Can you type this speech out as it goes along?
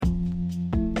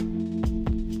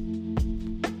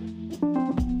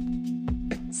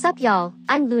up y'all,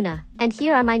 I'm Luna, and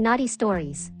here are my naughty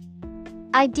stories.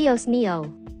 Ay Dios mío.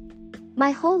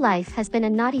 My whole life has been a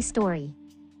naughty story.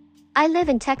 I live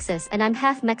in Texas and I'm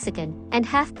half Mexican and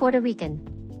half Puerto Rican.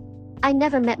 I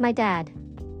never met my dad.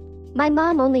 My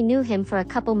mom only knew him for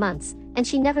a couple months, and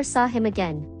she never saw him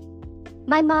again.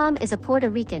 My mom is a Puerto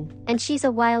Rican, and she's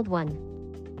a wild one.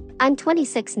 I'm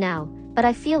 26 now, but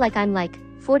I feel like I'm like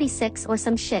 46 or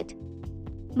some shit.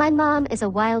 My mom is a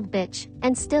wild bitch,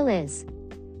 and still is.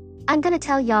 I'm gonna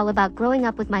tell y'all about growing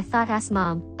up with my thought-ass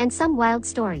mom, and some wild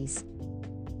stories.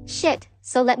 Shit,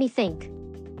 so let me think.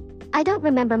 I don't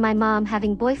remember my mom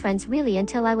having boyfriends really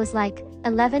until I was like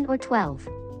 11 or 12.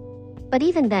 But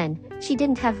even then, she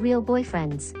didn't have real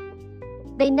boyfriends.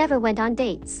 They never went on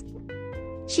dates.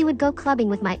 She would go clubbing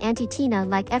with my Auntie Tina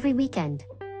like every weekend.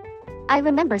 I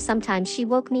remember sometimes she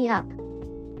woke me up.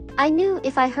 I knew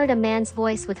if I heard a man's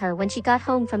voice with her when she got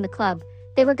home from the club,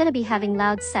 they were gonna be having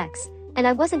loud sex, and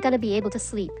I wasn't gonna be able to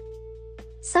sleep.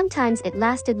 Sometimes it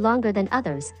lasted longer than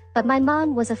others, but my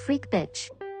mom was a freak bitch.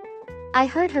 I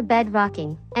heard her bed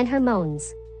rocking, and her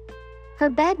moans. Her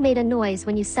bed made a noise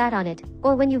when you sat on it,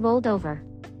 or when you rolled over.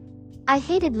 I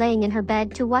hated laying in her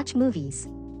bed to watch movies.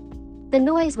 The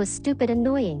noise was stupid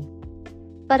annoying.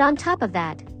 But on top of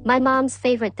that, my mom's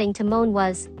favorite thing to moan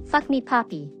was, "Fuck me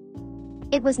Poppy."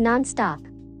 It was non-stop.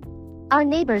 Our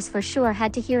neighbors for sure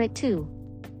had to hear it too.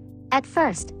 At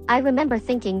first, I remember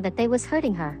thinking that they was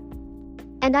hurting her.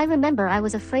 And I remember I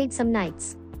was afraid some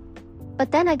nights.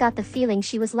 But then I got the feeling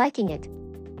she was liking it.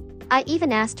 I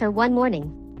even asked her one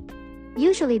morning.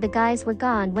 Usually the guys were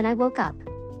gone when I woke up.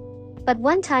 But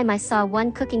one time I saw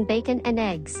one cooking bacon and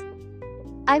eggs.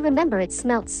 I remember it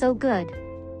smelt so good.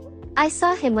 I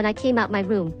saw him when I came out my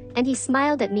room, and he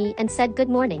smiled at me and said good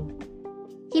morning.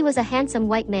 He was a handsome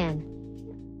white man.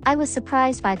 I was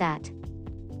surprised by that.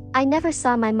 I never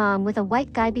saw my mom with a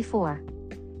white guy before.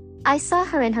 I saw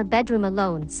her in her bedroom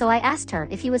alone, so I asked her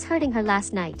if he was hurting her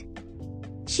last night.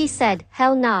 She said,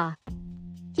 "Hell nah.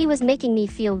 He was making me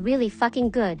feel really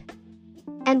fucking good."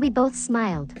 And we both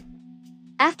smiled.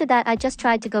 After that I just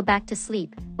tried to go back to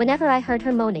sleep, whenever I heard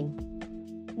her moaning.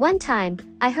 One time,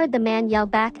 I heard the man yell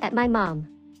back at my mom.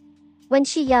 When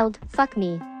she yelled, "Fuck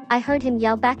me," I heard him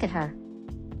yell back at her.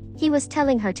 He was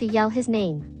telling her to yell his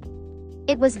name.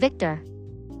 It was Victor.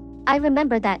 I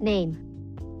remember that name.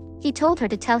 He told her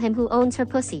to tell him who owns her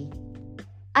pussy.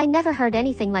 I never heard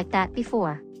anything like that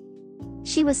before.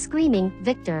 She was screaming,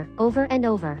 "Victor," over and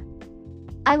over.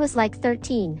 I was like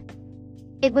 13.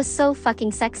 It was so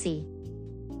fucking sexy.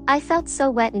 I felt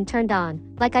so wet and turned on,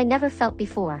 like I never felt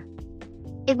before.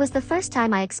 It was the first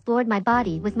time I explored my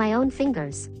body with my own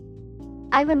fingers.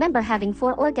 I remember having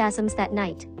 4 orgasms that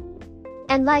night.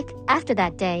 And after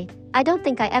that day, I don't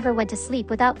think I ever went to sleep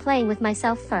without playing with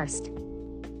myself first.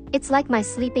 It's like my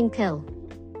sleeping pill.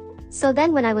 So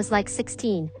then when I was like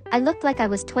 16, I looked like I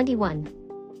was 21.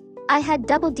 I had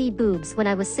double D boobs when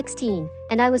I was 16,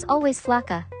 and I was always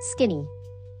flaca, skinny.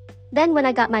 Then when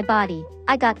I got my body,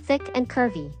 I got thick and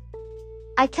curvy.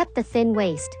 I kept the thin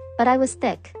waist, but I was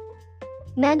thick.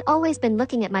 Men always been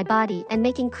looking at my body and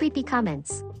making creepy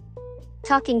comments.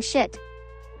 Talking shit.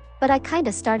 But I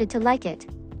kinda started to like it.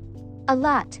 A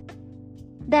lot.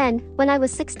 Then, when I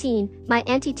was 16, my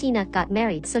Auntie Tina got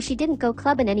married, so she didn't go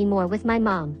clubbing anymore with my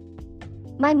mom.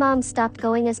 My mom stopped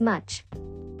going as much.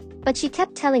 But she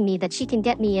kept telling me that she can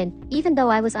get me in, even though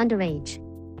I was underage.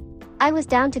 I was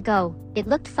down to go, it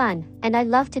looked fun, and I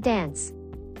loved to dance.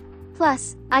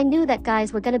 Plus, I knew that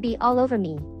guys were gonna be all over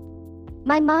me.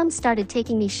 My mom started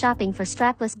taking me shopping for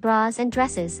strapless bras and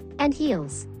dresses, and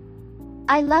heels.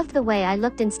 I loved the way I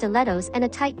looked in stilettos and a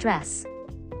tight dress.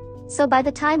 So by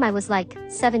the time I was like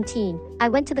 17, I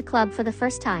went to the club for the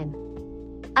first time.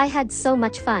 I had so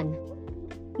much fun.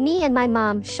 Me and my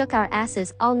mom shook our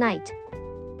asses all night.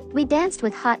 We danced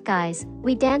with hot guys,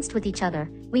 we danced with each other,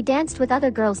 we danced with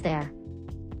other girls there.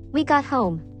 We got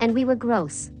home, and we were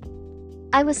gross.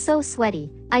 I was so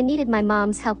sweaty, I needed my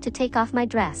mom's help to take off my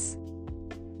dress.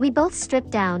 We both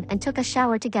stripped down and took a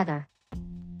shower together.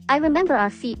 I remember our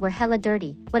feet were hella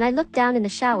dirty. When I looked down in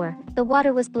the shower, the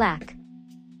water was black.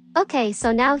 Okay,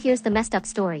 so now here's the messed up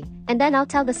story, and then I'll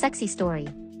tell the sexy story.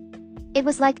 It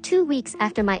was like 2 weeks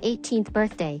after my 18th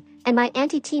birthday, and my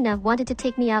Auntie Tina wanted to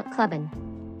take me out clubbing.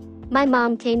 My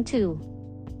mom came too.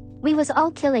 We was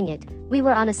all killing it, we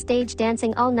were on a stage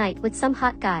dancing all night with some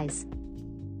hot guys.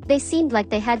 They seemed like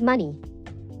they had money.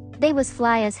 They was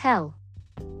fly as hell.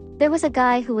 There was a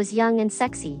guy who was young and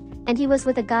sexy, and he was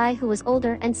with a guy who was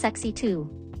older and sexy too.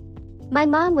 My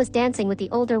mom was dancing with the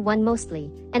older one mostly,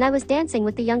 and I was dancing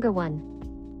with the younger one.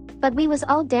 But we was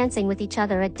all dancing with each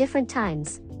other at different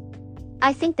times.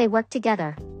 I think they worked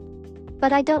together.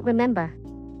 But I don't remember.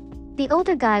 The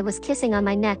older guy was kissing on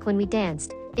my neck when we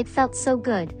danced. It felt so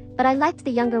good, but I liked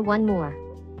the younger one more.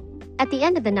 At the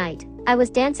end of the night, I was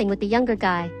dancing with the younger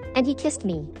guy, and he kissed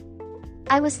me.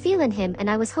 I was feeling him and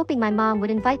I was hoping my mom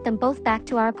would invite them both back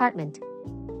to our apartment.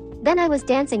 Then I was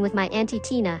dancing with my Auntie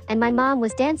Tina and my mom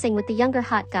was dancing with the younger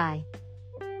hot guy.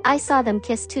 I saw them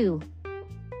kiss too.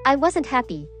 I wasn't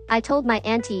happy. I told my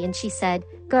auntie and she said,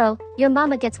 "Girl, your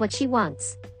mama gets what she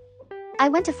wants." I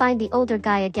went to find the older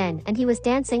guy again and he was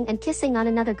dancing and kissing on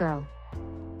another girl.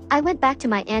 I went back to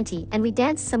my auntie and we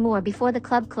danced some more before the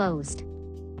club closed.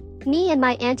 Me and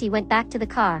my auntie went back to the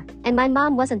car, and my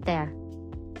mom wasn't there.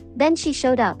 Then she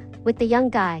showed up, with the young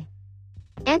guy.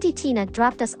 Auntie Tina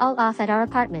dropped us all off at our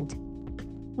apartment.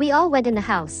 We all went in the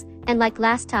house, and like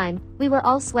last time, we were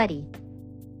all sweaty.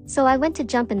 So I went to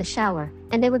jump in the shower,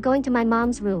 and they were going to my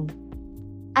mom's room.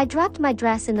 I dropped my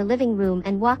dress in the living room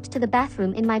and walked to the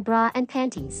bathroom in my bra and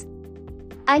panties.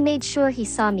 I made sure he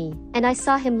saw me, and I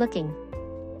saw him looking.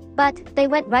 But, they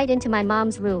went right into my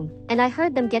mom's room, and I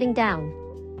heard them getting down.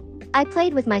 I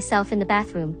played with myself in the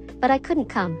bathroom, but I couldn't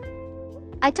come.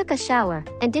 I took a shower,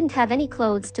 and didn't have any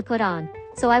clothes to put on,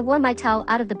 so I wore my towel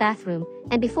out of the bathroom,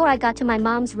 and before I got to my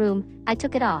mom's room, I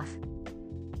took it off.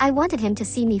 I wanted him to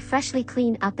see me freshly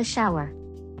clean out the shower.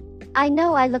 I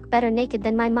know I look better naked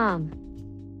than my mom.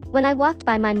 When I walked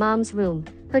by my mom's room,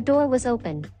 her door was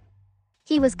open.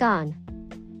 He was gone.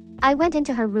 I went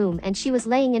into her room and she was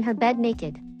laying in her bed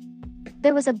naked.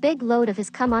 There was a big load of his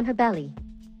cum on her belly.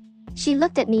 She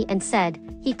looked at me and said,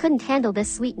 he couldn't handle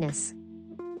this sweetness.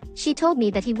 She told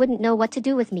me that he wouldn't know what to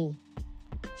do with me.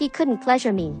 He couldn't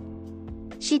pleasure me.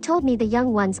 She told me the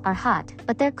young ones are hot,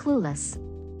 but they're clueless.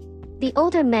 The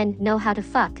older men know how to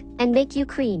fuck, and make you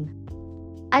cream.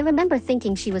 I remember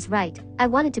thinking she was right. I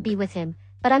wanted to be with him,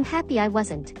 but I'm happy I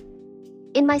wasn't.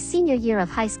 In my senior year of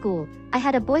high school, I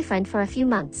had a boyfriend for a few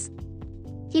months.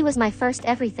 He was my first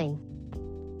everything.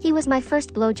 He was my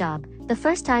first blowjob, the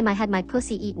first time I had my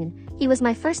pussy eaten, he was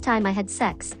my first time I had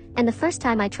sex, and the first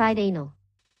time I tried anal.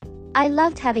 I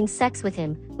loved having sex with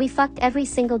him, we fucked every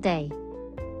single day.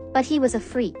 But he was a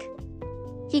freak.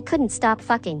 He couldn't stop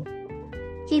fucking.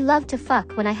 He loved to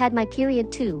fuck when I had my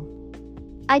period too.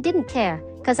 I didn't care,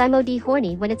 cause I'm OD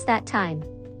horny when it's that time.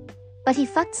 But he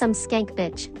fucked some skank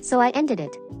bitch, so I ended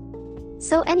it.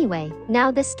 So anyway,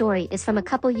 now this story is from a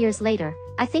couple years later,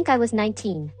 I think I was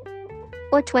 19.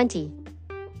 Or 20.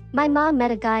 My mom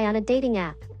met a guy on a dating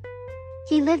app.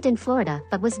 He lived in Florida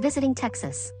but was visiting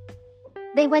Texas.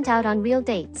 They went out on real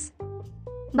dates.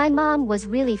 My mom was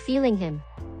really feeling him.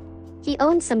 He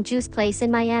owned some juice place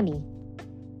in Miami.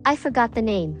 I forgot the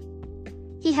name.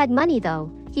 He had money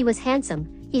though, he was handsome,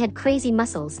 he had crazy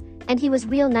muscles, and he was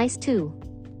real nice too.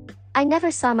 I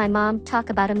never saw my mom talk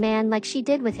about a man like she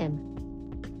did with him.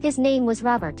 His name was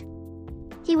Robert.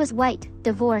 He was white,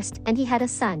 divorced, and he had a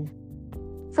son.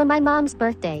 For my mom's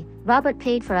birthday, Robert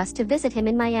paid for us to visit him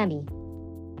in Miami.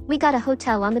 We got a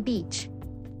hotel on the beach.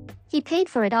 He paid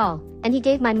for it all, and he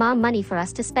gave my mom money for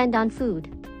us to spend on food.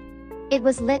 It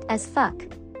was lit as fuck.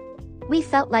 We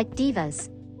felt like divas.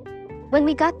 When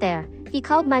we got there, he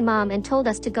called my mom and told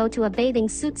us to go to a bathing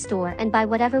suit store and buy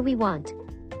whatever we want.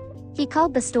 He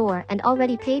called the store and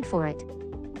already paid for it.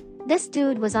 This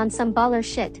dude was on some baller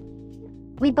shit.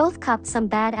 We both copped some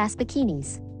badass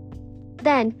bikinis.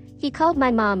 Then, he called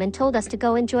my mom and told us to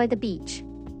go enjoy the beach.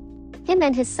 Him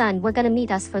and his son were gonna meet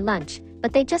us for lunch,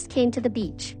 but they just came to the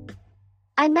beach.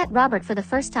 I met Robert for the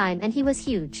first time and he was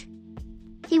huge.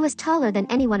 He was taller than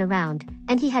anyone around,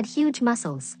 and he had huge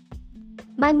muscles.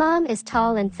 My mom is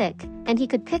tall and thick, and he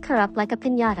could pick her up like a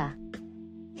piñata.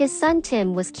 His son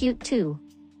Tim was cute too.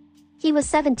 He was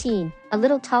 17, a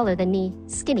little taller than me,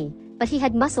 skinny, but he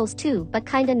had muscles too but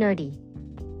kinda nerdy.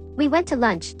 We went to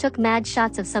lunch, took mad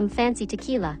shots of some fancy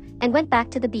tequila, and went back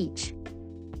to the beach.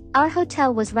 Our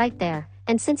hotel was right there,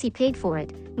 and since he paid for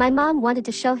it, my mom wanted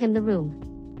to show him the room.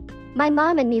 My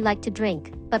mom and me like to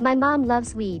drink, but my mom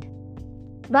loves weed.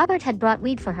 Robert had brought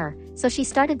weed for her, so she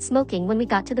started smoking when we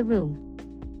got to the room.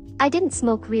 I didn't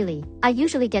smoke really, I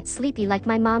usually get sleepy like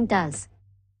my mom does.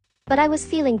 But I was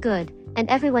feeling good, and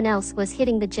everyone else was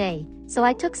hitting the J, so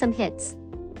I took some hits.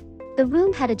 The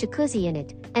room had a jacuzzi in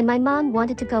it, and my mom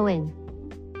wanted to go in.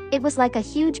 It was like a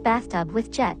huge bathtub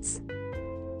with jets.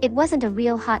 It wasn't a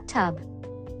real hot tub.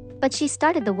 But she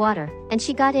started the water, and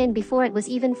she got in before it was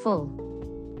even full.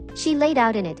 She laid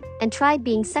out in it, and tried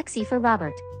being sexy for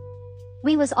Robert.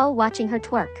 We was all watching her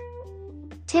twerk.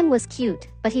 Tim was cute,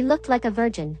 but he looked like a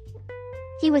virgin.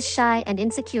 He was shy and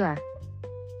insecure.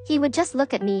 He would just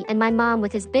look at me and my mom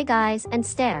with his big eyes and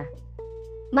stare.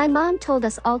 My mom told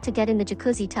us all to get in the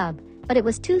jacuzzi tub, but it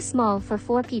was too small for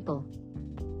 4 people.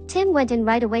 Tim went in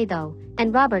right away though,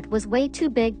 and Robert was way too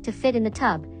big to fit in the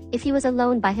tub if he was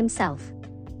alone by himself.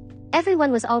 Everyone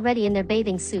was already in their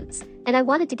bathing suits, and I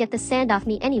wanted to get the sand off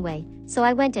me anyway, so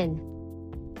I went in.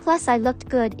 Plus I looked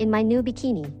good in my new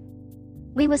bikini.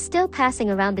 We was still passing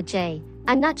around the J.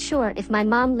 I'm not sure if my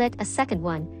mom lit a second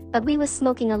one, but we was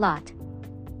smoking a lot.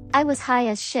 I was high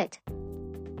as shit.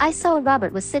 I saw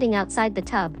Robert was sitting outside the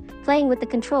tub, playing with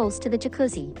the controls to the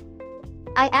jacuzzi.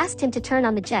 I asked him to turn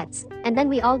on the jets, and then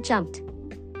we all jumped.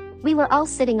 We were all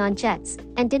sitting on jets,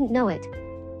 and didn't know it.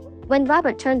 When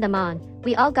Robert turned them on,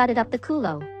 we all got it up the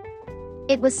culo.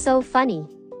 It was so funny.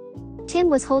 Tim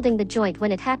was holding the joint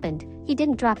when it happened, he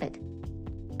didn't drop it.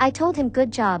 I told him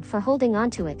good job for holding on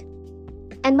to it.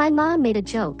 And my mom made a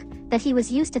joke that he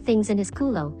was used to things in his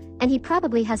culo, and he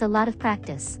probably has a lot of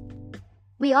practice.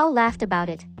 We all laughed about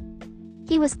it.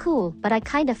 He was cool, but I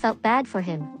kinda felt bad for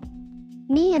him.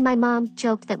 Me and my mom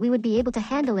joked that we would be able to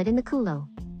handle it in the culo.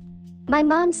 My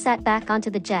mom sat back onto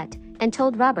the jet and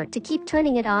told Robert to keep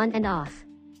turning it on and off.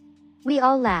 We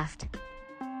all laughed.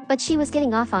 But she was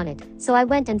getting off on it, so I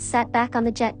went and sat back on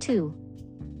the jet too.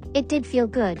 It did feel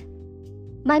good.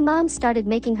 My mom started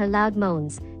making her loud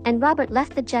moans, and Robert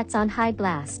left the jets on high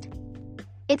blast.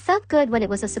 It felt good when it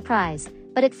was a surprise,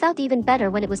 but it felt even better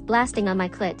when it was blasting on my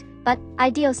clit, but, ay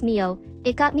Dios mío,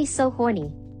 it got me so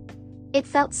horny. It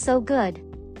felt so good.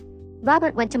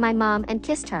 Robert went to my mom and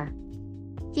kissed her.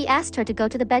 He asked her to go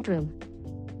to the bedroom.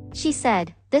 She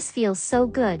said, "This feels so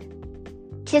good.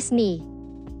 Kiss me."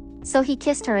 So he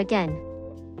kissed her again.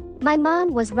 My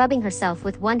mom was rubbing herself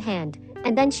with one hand,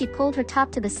 and then she pulled her top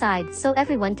to the side so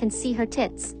everyone can see her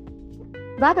tits.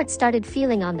 Robert started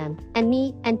feeling on them, and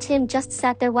me and Tim just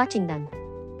sat there watching them.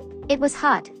 It was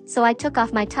hot, so I took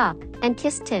off my top and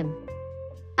kissed Tim.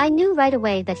 I knew right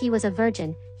away that he was a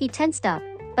virgin. He tensed up,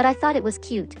 but I thought it was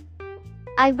cute.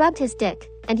 I rubbed his dick,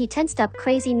 and he tensed up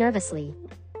crazy nervously.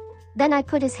 Then I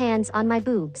put his hands on my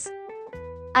boobs.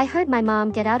 I heard my mom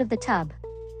get out of the tub.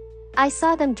 I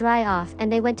saw them dry off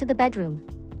and they went to the bedroom.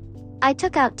 I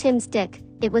took out Tim's dick,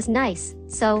 it was nice,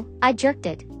 so I jerked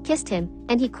it, kissed him,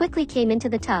 and he quickly came into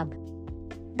the tub.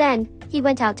 Then, he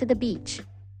went out to the beach.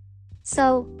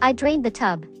 So, I drained the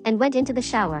tub, and went into the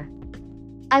shower.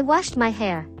 I washed my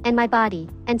hair, and my body,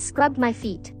 and scrubbed my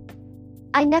feet.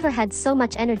 I never had so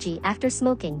much energy after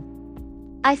smoking.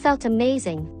 I felt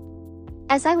amazing.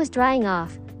 As I was drying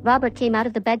off, Robert came out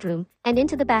of the bedroom, and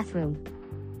into the bathroom.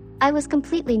 I was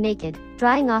completely naked,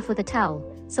 drying off with a towel,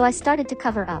 so I started to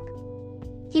cover up.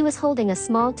 He was holding a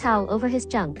small towel over his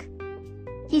junk.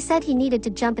 He said he needed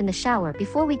to jump in the shower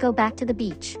before we go back to the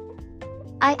beach.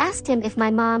 I asked him if my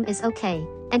mom is okay,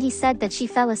 and he said that she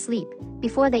fell asleep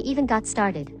before they even got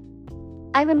started.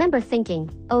 I remember thinking,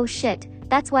 oh shit,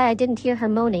 that's why I didn't hear her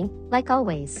moaning, like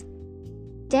always.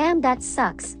 Damn, that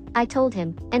sucks, I told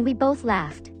him, and we both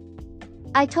laughed.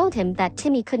 I told him that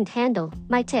Timmy couldn't handle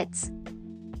my tits.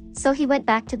 So he went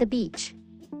back to the beach.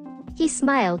 He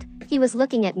smiled, he was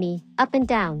looking at me, up and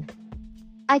down.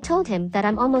 I told him that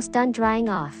I'm almost done drying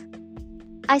off.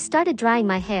 I started drying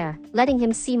my hair, letting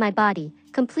him see my body,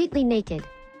 completely naked.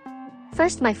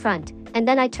 First my front, and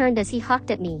then I turned as he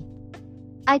hawked at me.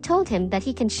 I told him that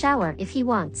he can shower if he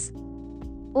wants.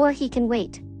 Or he can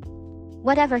wait.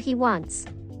 Whatever he wants.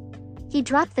 He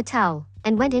dropped the towel,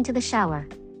 and went into the shower.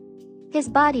 His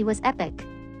body was epic.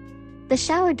 The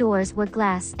shower doors were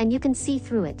glass and you can see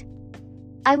through it.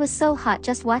 I was so hot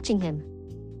just watching him.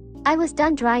 I was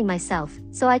done drying myself,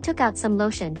 so I took out some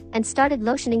lotion, and started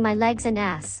lotioning my legs and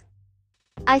ass.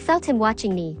 I felt him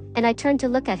watching me, and I turned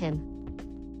to look at him.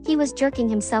 He was jerking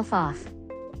himself off.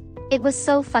 It was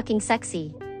so fucking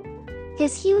sexy.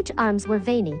 His huge arms were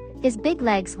veiny, his big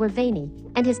legs were veiny,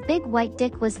 and his big white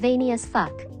dick was veiny as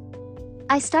fuck.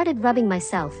 I started rubbing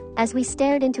myself, as we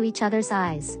stared into each other's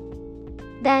eyes.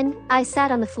 Then, I sat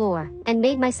on the floor, and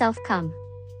made myself come.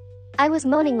 I was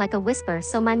moaning like a whisper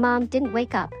so my mom didn't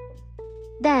wake up.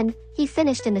 Then, he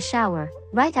finished in the shower,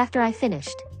 right after I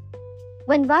finished.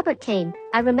 When Robert came,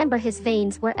 I remember his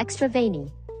veins were extra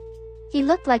veiny. He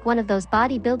looked like one of those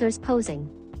bodybuilders posing.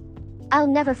 I'll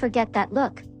never forget that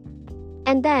look.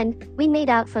 And then, we made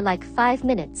out for like 5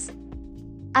 minutes.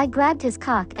 I grabbed his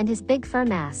cock and his big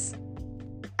firm ass.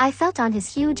 I felt on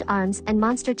his huge arms and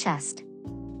monster chest.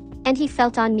 And he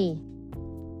felt on me.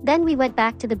 Then we went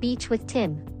back to the beach with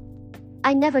Tim.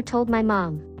 I never told my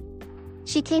mom.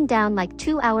 She came down like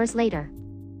 2 hours later.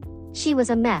 She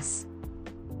was a mess.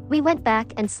 We went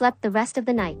back and slept the rest of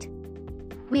the night.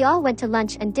 We all went to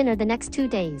lunch and dinner the next 2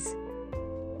 days.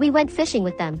 We went fishing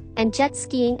with them, and jet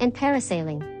skiing and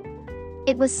parasailing.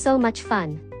 It was so much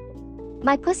fun.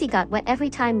 My pussy got wet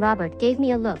every time Robert gave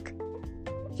me a look.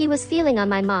 He was feeling on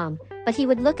my mom, but he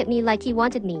would look at me like he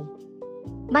wanted me.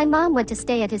 My mom went to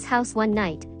stay at his house one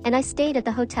night, and I stayed at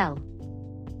the hotel.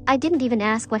 I didn't even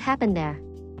ask what happened there.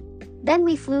 Then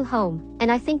we flew home,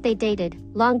 and I think they dated,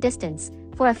 long distance,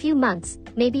 for a few months,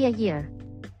 maybe a year.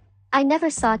 I never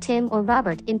saw Tim or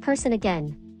Robert in person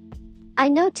again. I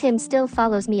know Tim still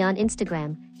follows me on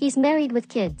Instagram, he's married with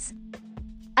kids.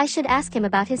 I should ask him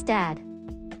about his dad.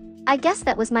 I guess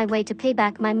that was my way to pay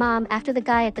back my mom after the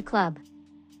guy at the club.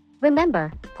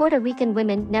 Remember, Puerto Rican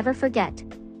women never forget.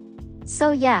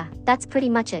 So yeah, that's pretty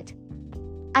much it.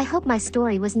 I hope my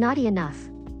story was naughty enough.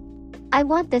 I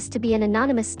want this to be an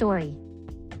anonymous story.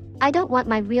 I don't want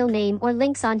my real name or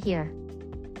links on here.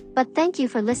 But thank you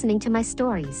for listening to my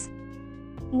stories.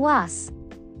 Was.